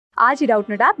आज ही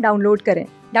Doubtnut app download करें।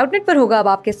 डाउटनट पर होगा अब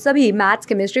आपके सभी मैथ्स,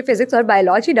 केमिस्ट्री, फिजिक्स और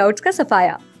बायोलॉजी डाउट्स का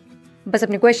सफाया। बस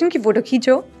अपने क्वेश्चन की फोटो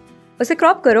खींचो, उसे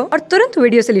क्रॉप करो और तुरंत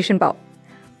वीडियो सॉल्यूशन पाओ।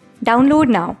 Download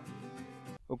now.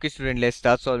 Okay student, let's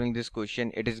start solving this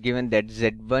question. It is given that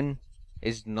z1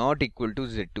 is not equal to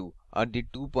z2 are the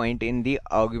 2 points in the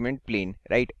argument plane,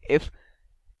 right? If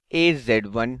a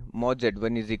z1 mod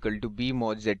z1 is equal to b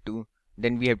mod z2,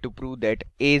 then we have to prove that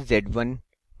a z1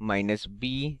 minus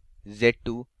b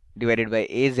z2 divided by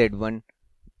a z1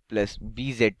 plus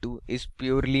b z2 is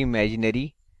purely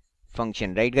imaginary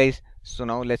function, right guys? So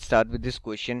now let's start with this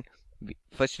question.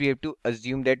 First we have to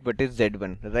assume that what is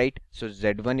z1, right? So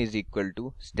z1 is equal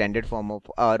to standard form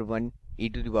of r1 e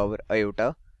to the power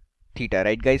iota theta,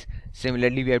 right guys?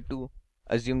 Similarly we have to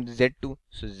assume the z2,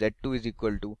 so z2 is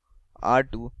equal to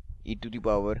r2 e to the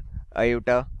power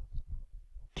iota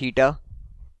theta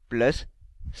plus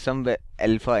some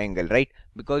alpha angle, right?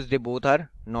 Because they both are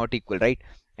not equal, right?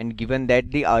 And given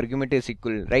that the argument is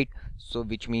equal, right? So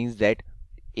which means that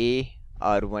a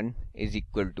r1 is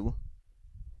equal to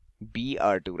b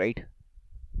r2, right?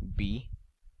 b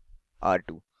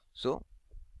r2. So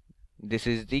this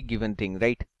is the given thing,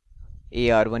 right? a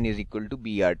r1 is equal to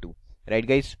b r2, right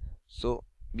guys? So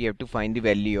we have to find the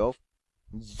value of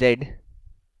z,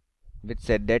 which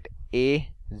said that a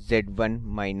z1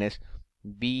 minus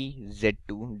b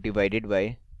z2 divided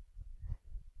by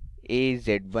a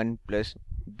z1 plus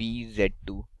b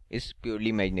z2 is purely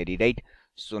imaginary, right?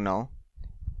 So now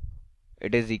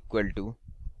it is equal to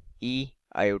e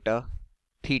iota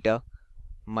theta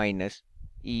minus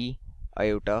e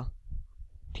iota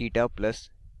theta plus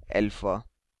alpha,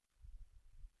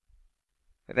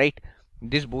 right?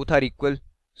 These both are equal,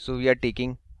 so we are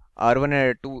taking r1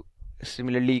 and r2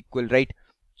 similarly equal, right?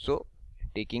 So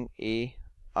taking a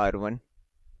r1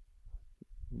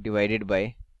 divided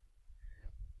by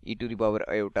e to the power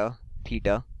iota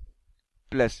theta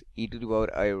plus e to the power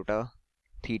iota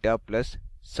theta plus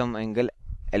some angle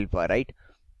alpha, right?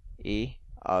 a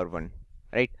r1,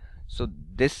 right? So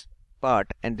this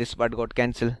part and this part got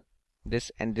cancelled,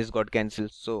 this and this got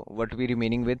cancelled, so what we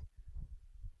remaining with,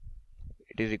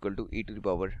 it is equal to e to the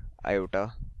power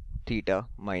iota theta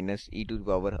minus e to the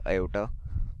power iota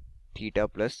theta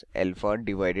plus alpha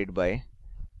divided by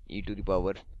e to the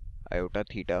power iota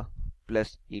theta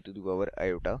plus e to the power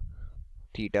iota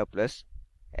theta plus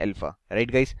alpha,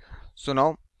 right guys? So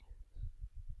now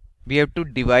we have to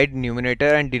divide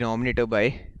numerator and denominator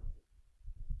by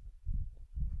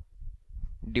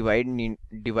divide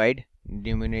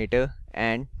numerator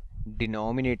and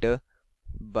denominator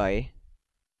by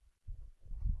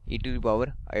e to the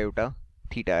power iota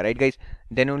theta, right guys?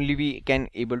 Then only we can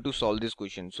able to solve this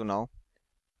question. So now,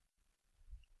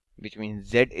 which means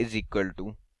z is equal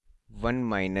to 1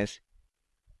 minus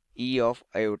e of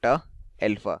iota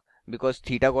alpha, because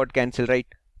theta got cancelled, right?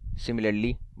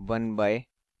 Similarly 1 by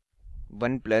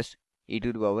 1 plus e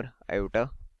to the power iota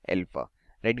alpha,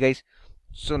 right guys?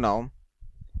 So now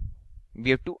we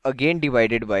have to again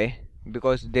divide it by,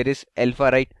 because there is alpha,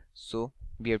 right? So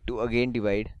we have to again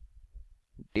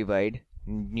divide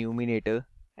numerator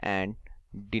and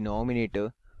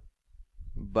denominator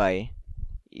by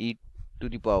e to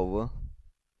the power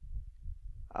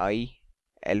I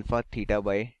alpha theta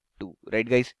by 2, right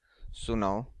guys? So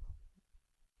now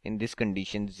in this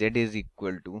condition z is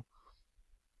equal to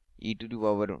e to the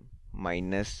power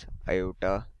minus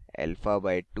iota alpha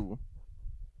by 2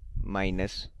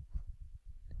 minus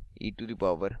e to the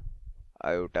power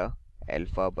iota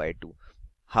alpha by 2.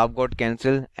 Half got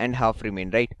cancelled and half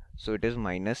remain, right? So it is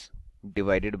minus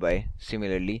divided by,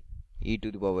 similarly e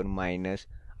to the power minus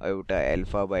iota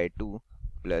alpha by 2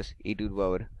 plus e to the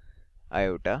power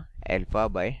iota alpha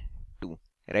by 2,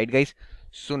 right guys?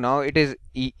 So now it is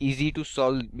easy to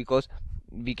solve, because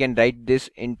we can write this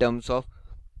in terms of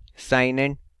sine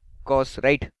and cos,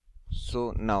 right?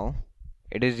 So now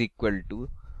it is equal to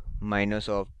minus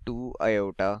of 2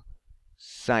 iota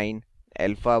sine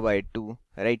alpha by 2,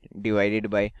 right, divided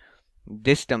by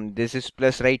this term, this is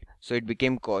plus, right? So it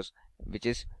became cos, which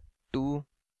is 2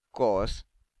 cos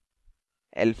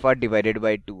alpha divided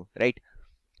by 2, right?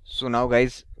 So now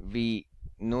guys, we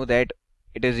know that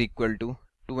it is equal to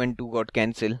 2 and 2 got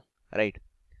cancelled, right?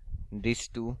 This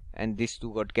 2 and this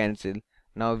 2 got cancelled.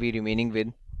 Now we remaining with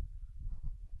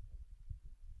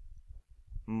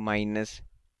minus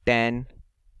tan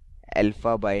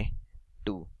alpha by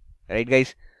 2, right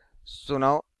guys? So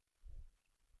now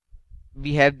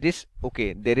we have this,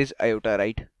 okay, there is iota,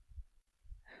 right?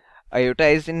 Iota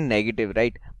is in negative,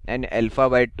 right? And alpha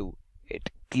by 2, it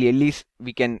clearly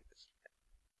we can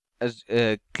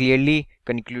clearly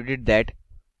concluded that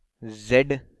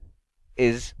z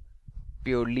is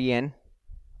purely an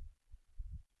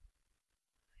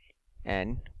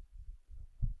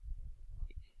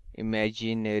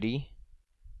imaginary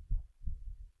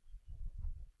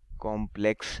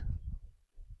complex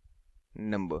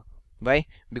number. Why?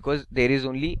 Because there is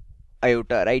only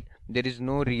iota, right? There is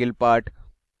no real part,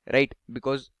 right?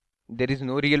 Because there is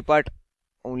no real part,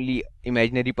 only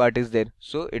imaginary part is there,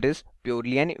 so it is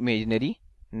purely an imaginary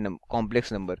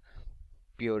complex number.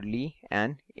 Purely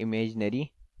an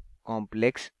imaginary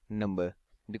complex number,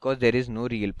 because there is no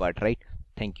real part, right?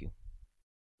 Thank you.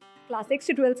 Class 6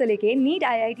 से 12 से लेके NEET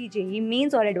IIT JEE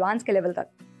mains और advance के level तक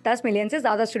 10 million से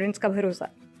ज़्यादा students का भरोसा।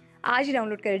 आज ही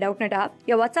डाउनलोड करें डाउटनेट ऐप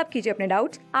या व्हाट्सएप कीजिए अपने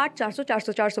डाउट्स 8400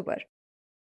 400 400 पर।